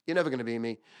 you're never going to be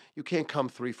me. You can't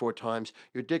come 3-4 times.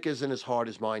 Your dick isn't as hard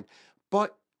as mine.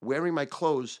 But wearing my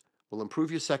clothes will improve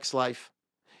your sex life.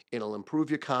 It'll improve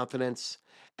your confidence.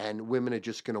 And women are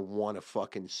just going to want to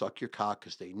fucking suck your cock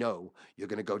because they know you're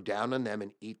going to go down on them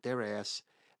and eat their ass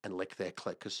and lick their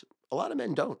clit. Because a lot of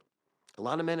men don't. A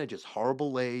lot of men are just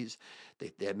horrible lays.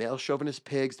 They're male chauvinist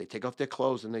pigs. They take off their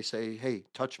clothes and they say, hey,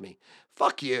 touch me.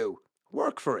 Fuck you.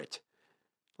 Work for it.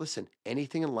 Listen,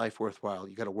 anything in life worthwhile,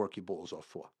 you got to work your balls off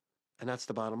for. And that's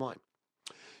the bottom line.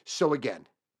 So again,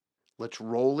 let's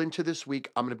roll into this week.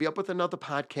 I'm going to be up with another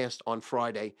podcast on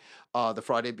Friday, the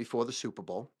Friday before the Super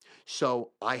Bowl. So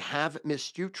I have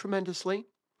missed you tremendously.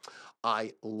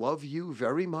 I love you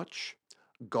very much.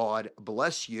 God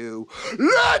bless you.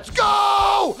 Let's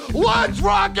go! Let's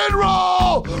rock and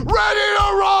roll! Ready to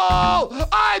roll!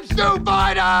 I'm Stu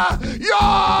Feiner!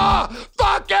 You're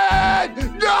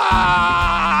fucking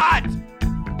nuts!